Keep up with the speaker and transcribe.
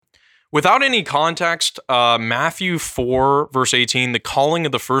Without any context, Matthew 4, verse 18, the calling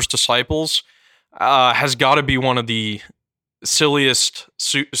of the first disciples, has got to be one of the silliest,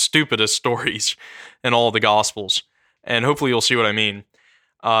 stupidest stories in all the Gospels. And hopefully you'll see what I mean.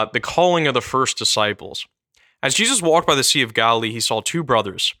 The calling of the first disciples. As Jesus walked by the Sea of Galilee, he saw two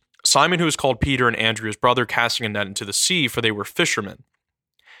brothers, Simon, who was called Peter, and Andrew, his brother, casting a net into the sea, for they were fishermen.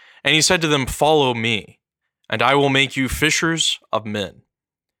 And he said to them, "Follow me, and I will make you fishers of men."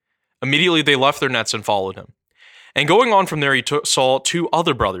 Immediately they left their nets and followed him. And going on from there, he saw two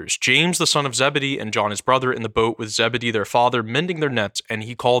other brothers, James the son of Zebedee and John his brother, in the boat with Zebedee their father, mending their nets, and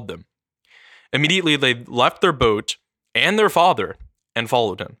he called them. Immediately they left their boat and their father and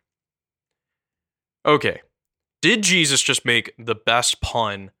followed him. Okay, did Jesus just make the best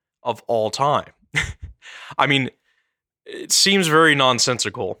pun of all time? I mean, it seems very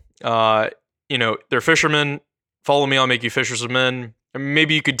nonsensical. They're fishermen. Follow me, I'll make you fishers of men.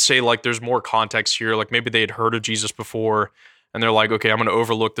 Maybe you could say, like, there's more context here. Like, maybe they had heard of Jesus before, and they're like, okay, I'm going to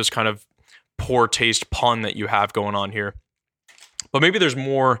overlook this kind of poor taste pun that you have going on here. But maybe there's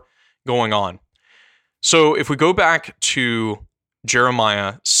more going on. So if we go back to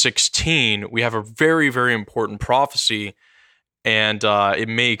Jeremiah 16, we have a very, very important prophecy, and it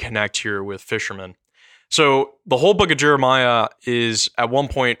may connect here with fishermen. So the whole book of Jeremiah is at one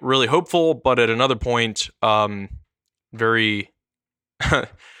point really hopeful, but at another point, very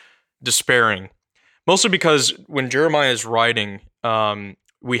despairing. Mostly because when Jeremiah is writing,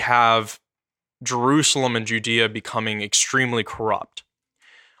 we have Jerusalem and Judea becoming extremely corrupt.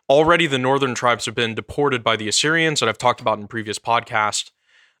 Already the northern tribes have been deported by the Assyrians that I've talked about in previous podcasts.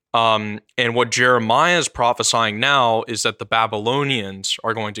 And what Jeremiah is prophesying now is that the Babylonians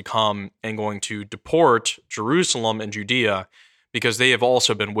are going to come and going to deport Jerusalem and Judea because they have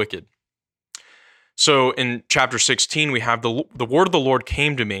also been wicked. So in chapter 16, we have the word of the Lord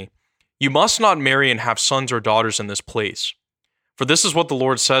came to me. You must not marry and have sons or daughters in this place. For this is what the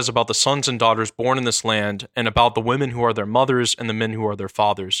Lord says about the sons and daughters born in this land, and about the women who are their mothers and the men who are their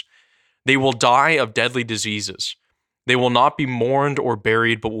fathers. They will die of deadly diseases. They will not be mourned or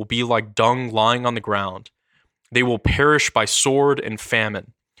buried, but will be like dung lying on the ground. They will perish by sword and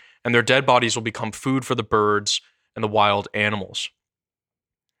famine, and their dead bodies will become food for the birds and the wild animals.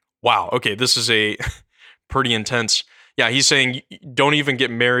 Wow, okay, this is a pretty intense. Yeah, he's saying don't even get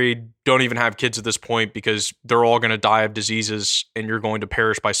married, don't even have kids at this point because they're all going to die of diseases and you're going to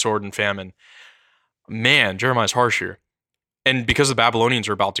perish by sword and famine. Man, Jeremiah's harsh here. And because the Babylonians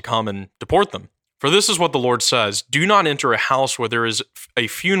are about to come and deport them. For this is what the Lord says, do not enter a house where there is a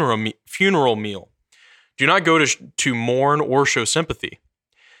funeral meal. Do not go to mourn or show sympathy.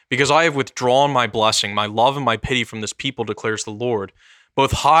 Because I have withdrawn my blessing, my love and my pity from this people, declares the Lord.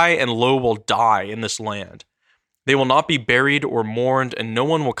 Both high and low will die in this land. They will not be buried or mourned, and no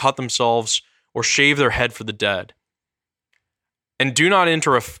one will cut themselves or shave their head for the dead. And do not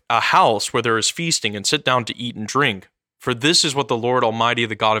enter a house where there is feasting and sit down to eat and drink. For this is what the Lord Almighty,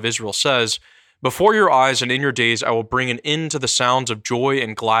 the God of Israel, says, before your eyes and in your days I will bring an end to the sounds of joy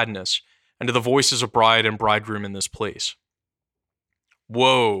and gladness, and to the voices of bride and bridegroom in this place.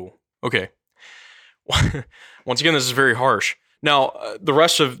 Whoa. Okay. Once again, this is very harsh. Now, the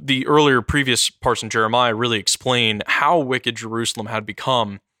rest of the previous parts in Jeremiah really explain how wicked Jerusalem had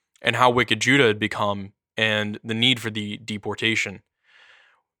become and how wicked Judah had become and the need for the deportation.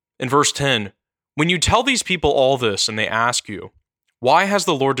 In verse 10, when you tell these people all this and they ask you, why has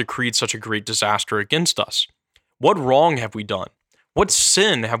the Lord decreed such a great disaster against us? What wrong have we done? What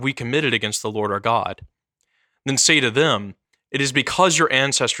sin have we committed against the Lord our God? Then say to them, it is because your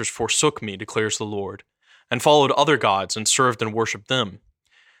ancestors forsook me, declares the Lord, and followed other gods and served and worshipped them.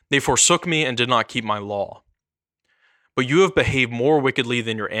 They forsook me and did not keep my law. But you have behaved more wickedly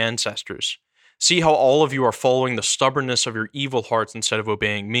than your ancestors. See how all of you are following the stubbornness of your evil hearts instead of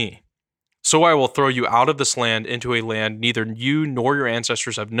obeying me. So I will throw you out of this land into a land neither you nor your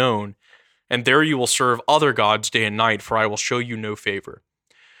ancestors have known, and there you will serve other gods day and night, for I will show you no favor.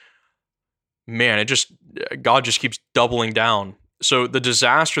 Man, God just keeps doubling down. So the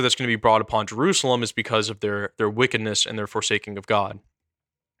disaster that's going to be brought upon Jerusalem is because of their wickedness and their forsaking of God.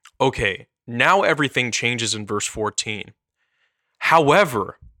 Okay, now everything changes in verse 14.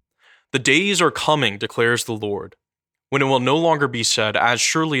 However, the days are coming, declares the Lord, when it will no longer be said, as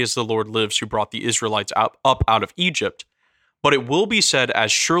surely as the Lord lives who brought the Israelites up out of Egypt, but it will be said,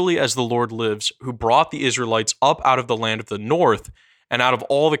 as surely as the Lord lives who brought the Israelites up out of the land of the north and out of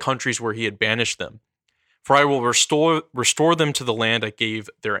all the countries where he had banished them. For I will restore them to the land I gave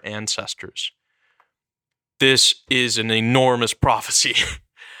their ancestors. This is an enormous prophecy.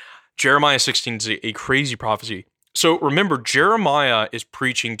 Jeremiah 16 is a crazy prophecy. So remember, Jeremiah is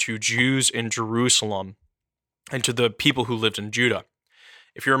preaching to Jews in Jerusalem and to the people who lived in Judah.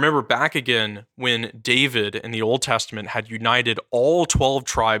 If you remember back again, when David in the Old Testament had united all 12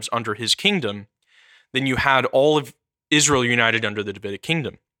 tribes under his kingdom, then you had all of Israel united under the Davidic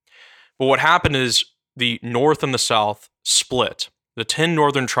kingdom. But what happened is the north and the south split. The 10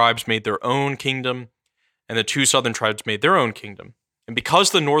 northern tribes made their own kingdom, and the 2 southern tribes made their own kingdom. And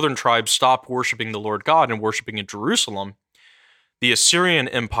because the northern tribes stopped worshiping the Lord God and worshiping in Jerusalem, the Assyrian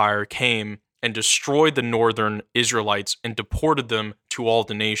Empire came and destroyed the northern Israelites and deported them to all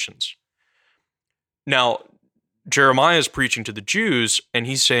the nations. Now, Jeremiah is preaching to the Jews, and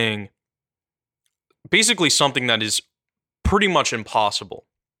he's saying basically something that is pretty much impossible.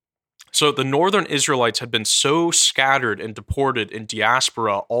 So the northern Israelites had been so scattered and deported in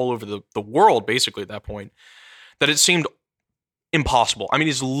diaspora all over the world, basically at that point, that it seemed impossible. I mean,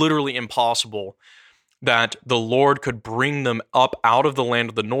 it's literally impossible that the Lord could bring them up out of the land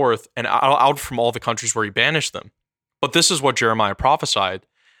of the north and out from all the countries where he banished them. But this is what Jeremiah prophesied,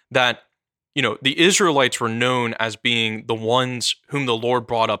 that, the Israelites were known as being the ones whom the Lord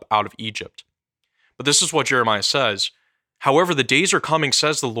brought up out of Egypt. But this is what Jeremiah says. However, the days are coming,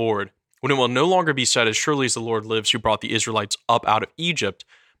 says the Lord, when it will no longer be said, as surely as the Lord lives, who brought the Israelites up out of Egypt,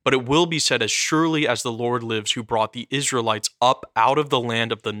 but it will be said, as surely as the Lord lives, who brought the Israelites up out of the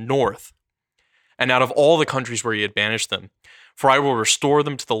land of the north, and out of all the countries where he had banished them. For I will restore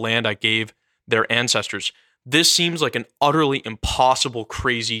them to the land I gave their ancestors. This seems like an utterly impossible,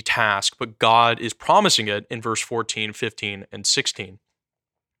 crazy task, but God is promising it in verse 14, 15, and 16.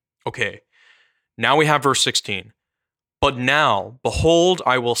 Okay, now we have verse 16. But now, behold,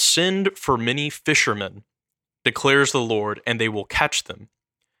 I will send for many fishermen, declares the Lord, and they will catch them.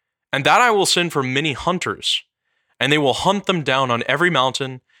 And that I will send for many hunters, and they will hunt them down on every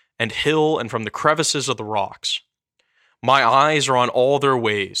mountain and hill and from the crevices of the rocks. My eyes are on all their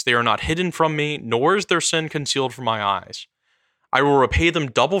ways. They are not hidden from me, nor is their sin concealed from my eyes. I will repay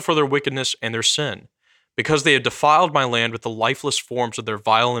them double for their wickedness and their sin, because they have defiled my land with the lifeless forms of their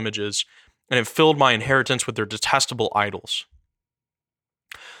vile images, and have filled my inheritance with their detestable idols.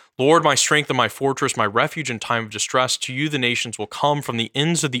 Lord, my strength and my fortress, my refuge in time of distress, to you the nations will come from the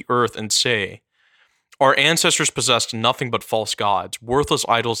ends of the earth and say, our ancestors possessed nothing but false gods, worthless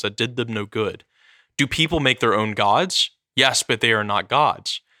idols that did them no good. Do people make their own gods? Yes, but they are not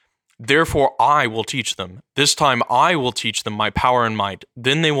gods. Therefore I will teach them. This time I will teach them my power and might.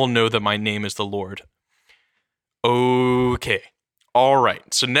 Then they will know that my name is the Lord. Okay. All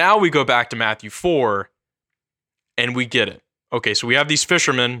right. So now we go back to Matthew 4, and we get it. Okay, so we have these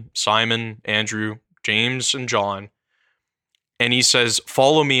fishermen, Simon, Andrew, James, and John. And he says,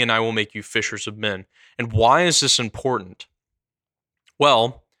 follow me and I will make you fishers of men. And why is this important?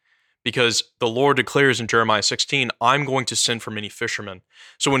 Well, because the Lord declares in Jeremiah 16, I'm going to send for many fishermen.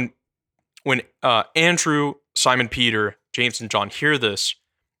 So when Andrew, Simon Peter, James, and John hear this,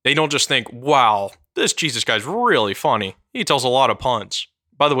 they don't just think, wow, this Jesus guy's really funny. He tells a lot of puns.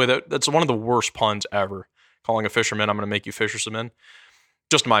 By the way, that's one of the worst puns ever. Calling a fisherman, I'm going to make you fishers of men.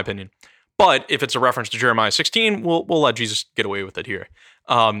 Just in my opinion. But if it's a reference to Jeremiah 16, we'll let Jesus get away with it here.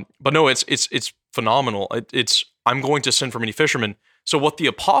 But no, it's phenomenal. I'm going to send for many fishermen. So what the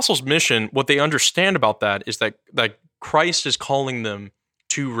apostles' mission, what they understand about that is that Christ is calling them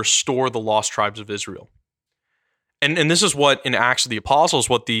to restore the lost tribes of Israel. And this is what in Acts of the Apostles,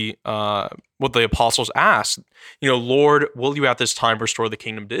 what the apostles asked, Lord, will you at this time restore the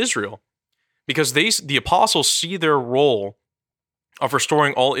kingdom to Israel? Because the apostles see their role of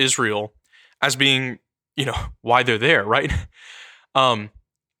restoring all Israel as being, why they're there, right? And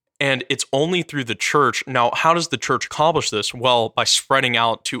it's only through the church. Now, how does the church accomplish this? Well, by spreading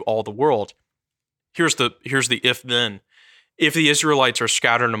out to all the world. Here's the if then. If the Israelites are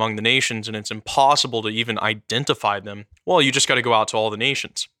scattered among the nations and it's impossible to even identify them, well, you just got to go out to all the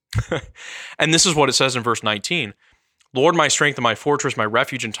nations. And this is what it says in verse 19. Lord, my strength and my fortress, my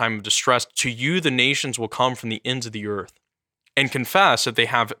refuge in time of distress, to you the nations will come from the ends of the earth and confess that they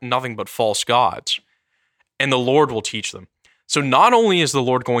have nothing but false gods, and the Lord will teach them. So not only is the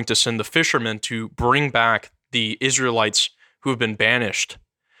Lord going to send the fishermen to bring back the Israelites who have been banished,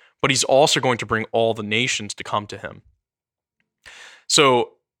 but he's also going to bring all the nations to come to him.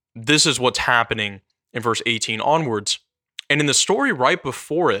 So this is what's happening in verse 18 onwards. And in the story right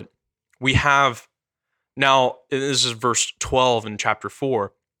before it, we have, now this is verse 12 in chapter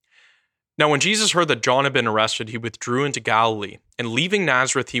 4. Now when Jesus heard that John had been arrested, he withdrew into Galilee, and leaving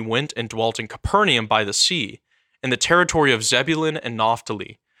Nazareth, he went and dwelt in Capernaum by the sea, in the territory of Zebulun and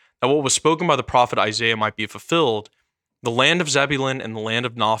Naphtali, that what was spoken by the prophet Isaiah might be fulfilled, the land of Zebulun and the land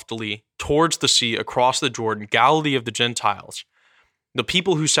of Naphtali, towards the sea, across the Jordan, Galilee of the Gentiles. The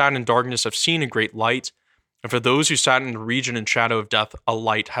people who sat in darkness have seen a great light, and for those who sat in the region and shadow of death, a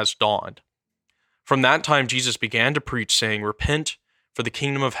light has dawned. From that time Jesus began to preach, saying, Repent, for the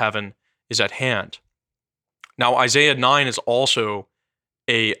kingdom of heaven is at hand. Now Isaiah 9 is also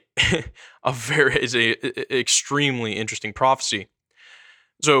a extremely interesting prophecy.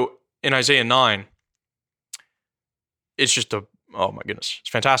 So in Isaiah 9, it's just oh my goodness, it's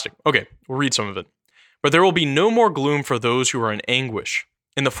fantastic. Okay, we'll read some of it. But there will be no more gloom for those who are in anguish.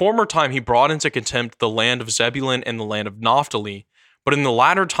 In the former time he brought into contempt the land of Zebulun and the land of Naphtali, but in the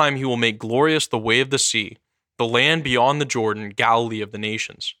latter time he will make glorious the way of the sea, the land beyond the Jordan, Galilee of the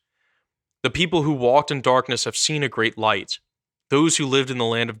nations. The people who walked in darkness have seen a great light. Those who lived in the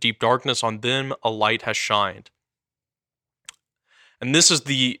land of deep darkness, on them a light has shined. And this is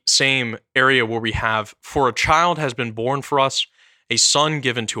the same area where we have, for a child has been born for us, a son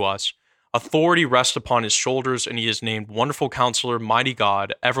given to us. Authority rests upon his shoulders, and he is named Wonderful Counselor, Mighty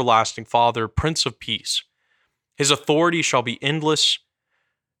God, Everlasting Father, Prince of Peace. His authority shall be endless.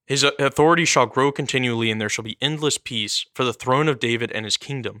 His authority shall grow continually, and there shall be endless peace for the throne of David and his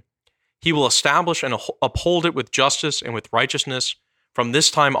kingdom. He will establish and uphold it with justice and with righteousness from this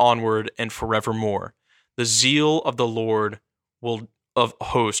time onward and forevermore. The zeal of the Lord of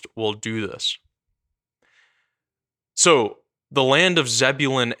hosts will do this. So, the land of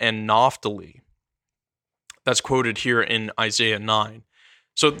Zebulun and Naphtali, that's quoted here in Isaiah 9.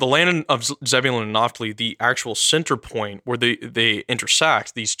 So the land of Zebulun and Naphtali, the actual center point where they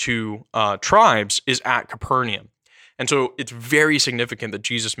intersect, these two tribes, is at Capernaum. And so it's very significant that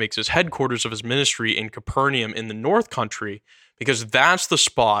Jesus makes his headquarters of his ministry in Capernaum in the north country, because that's the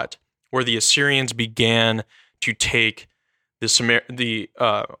spot where the Assyrians began to take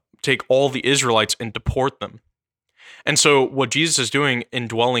take all the Israelites and deport them. And so what Jesus is doing in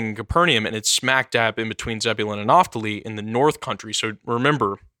dwelling in Capernaum, and it's smack dab in between Zebulun and Naphtali in the north country. So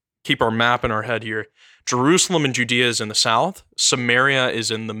remember, keep our map in our head here. Jerusalem and Judea is in the south. Samaria is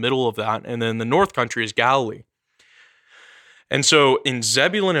in the middle of that. And then the north country is Galilee. And so in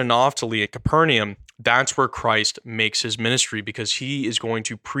Zebulun and Naphtali at Capernaum, that's where Christ makes his ministry, because he is going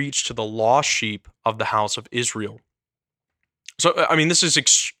to preach to the lost sheep of the house of Israel. So, I mean, this is,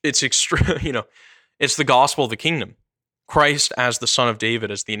 it's the gospel of the kingdom. Christ as the son of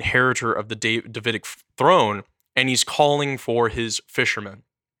David, as the inheritor of the Davidic throne, and he's calling for his fishermen.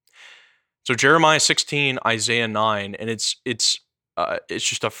 So Jeremiah 16, Isaiah 9, and it's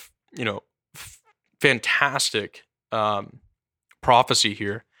just a fantastic prophecy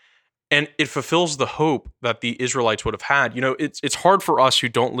here, and it fulfills the hope that the Israelites would have had. It's hard for us who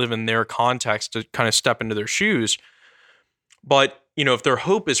don't live in their context to kind of step into their shoes, but if their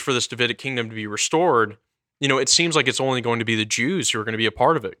hope is for this Davidic kingdom to be restored, it seems like it's only going to be the Jews who are going to be a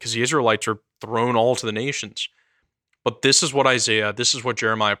part of it, because the Israelites are thrown all to the nations. But this is what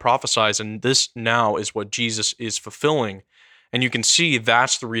Jeremiah prophesies, and this now is what Jesus is fulfilling. And you can see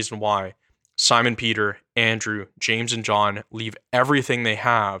that's the reason why Simon Peter, Andrew, James, and John leave everything they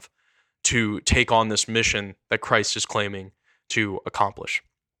have to take on this mission that Christ is claiming to accomplish.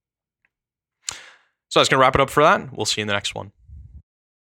 So that's going to wrap it up for that. We'll see you in the next one.